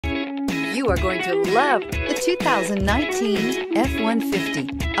You are going to love the 2019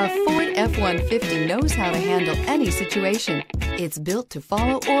 F-150. A Ford F-150 knows how to handle any situation. It's built to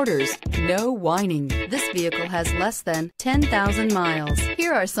follow orders, no whining. This vehicle has less than 10,000 miles.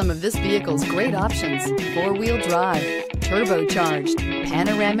 Here are some of this vehicle's great options: four-wheel drive, turbocharged,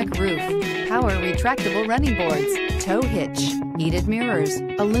 panoramic roof, power retractable running boards, tow hitch, heated mirrors,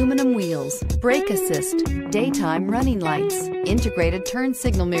 aluminum wheels, brake assist, daytime running lights, integrated turn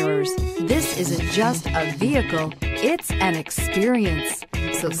signal mirrors. This isn't just a vehicle, it's an experience.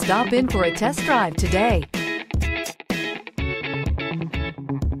 So stop in for a test drive today.